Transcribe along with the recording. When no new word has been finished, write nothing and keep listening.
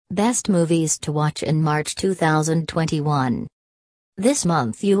Best movies to watch in March 2021. This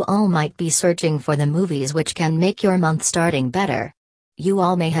month you all might be searching for the movies which can make your month starting better. You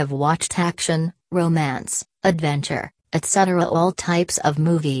all may have watched action, romance, adventure, etc. all types of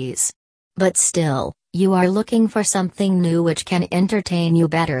movies. But still, you are looking for something new which can entertain you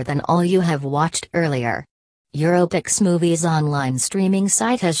better than all you have watched earlier. Europix Movies online streaming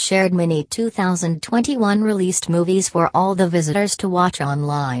site has shared many 2021 released movies for all the visitors to watch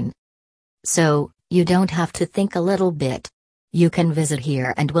online. So, you don't have to think a little bit. You can visit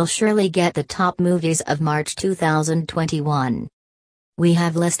here and will surely get the top movies of March 2021. We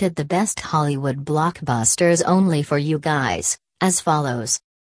have listed the best Hollywood blockbusters only for you guys, as follows.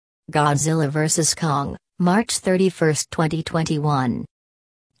 Godzilla vs. Kong, March 31, 2021.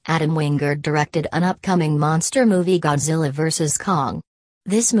 Adam Wingard directed an upcoming monster movie Godzilla vs. Kong.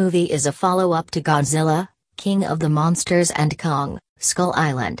 This movie is a follow-up to Godzilla, King of the Monsters and Kong, Skull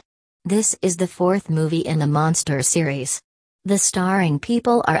Island. This is the fourth movie in the monster series. The starring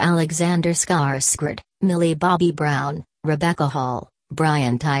people are Alexander Skarsgård, Millie Bobby Brown, Rebecca Hall,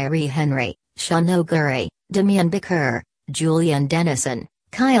 Brian Tyree Henry, Sean O'Grady, Damian Bichir, Julian Dennison,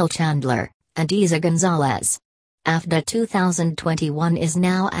 Kyle Chandler, and Isa Gonzalez. AFDA 2021 is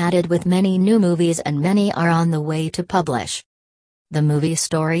now added with many new movies and many are on the way to publish. The movie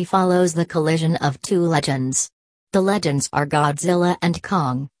story follows the collision of two legends. The legends are Godzilla and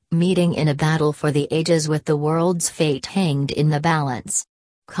Kong, meeting in a battle for the ages with the world's fate hanged in the balance.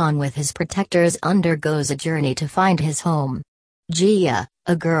 Kong with his protectors undergoes a journey to find his home. Gia,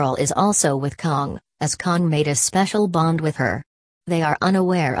 a girl, is also with Kong, as Kong made a special bond with her. They are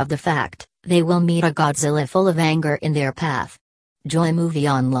unaware of the fact they will meet a Godzilla full of anger in their path. Joy Movie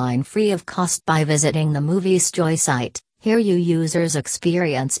online free of cost by visiting the Movies Joy site. Here you users'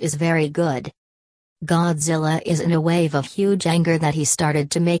 experience is very good. Godzilla is in a wave of huge anger that he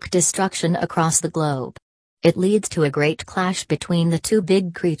started to make destruction across the globe. It leads to a great clash between the two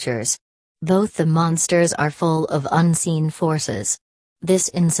big creatures. Both the monsters are full of unseen forces. This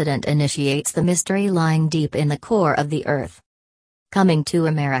incident initiates the mystery lying deep in the core of the Earth. Coming to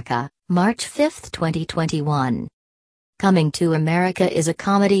America, March 5, 2021. Coming to America is a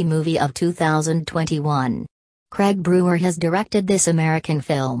comedy movie of 2021. Craig Brewer has directed this American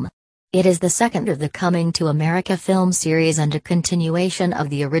film. It is the second of the Coming to America film series and a continuation of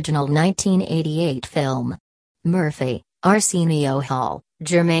the original 1988 film. Murphy, Arsenio Hall,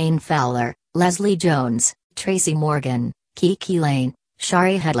 Jermaine Fowler, Leslie Jones, Tracy Morgan, Kiki Lane,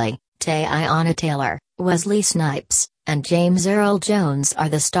 Shari Headley, Teyana Taylor, Wesley Snipes, and James Earl Jones are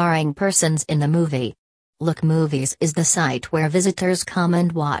the starring persons in the movie. Look Movies is the site where visitors come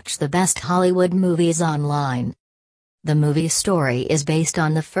and watch the best Hollywood movies online. The movie story is based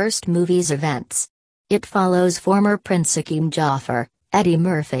on the first movie's events. It follows former Prince Akeem Jaffer, Eddie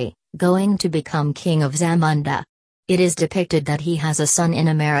Murphy, going to become king of Zamunda. It is depicted that he has a son in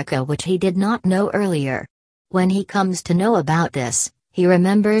America which he did not know earlier. When he comes to know about this, he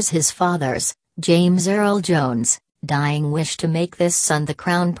remembers his father's, James Earl Jones, dying wish to make this son the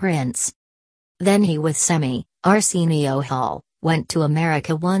crown prince. Then he with Semi, Arsenio Hall, went to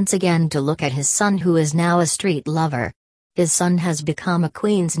America once again to look at his son who is now a street lover. His son has become a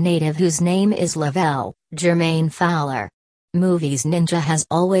Queens native whose name is Lavelle, Jermaine Fowler. Movies Ninja has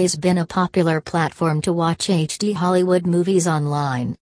always been a popular platform to watch HD Hollywood movies online.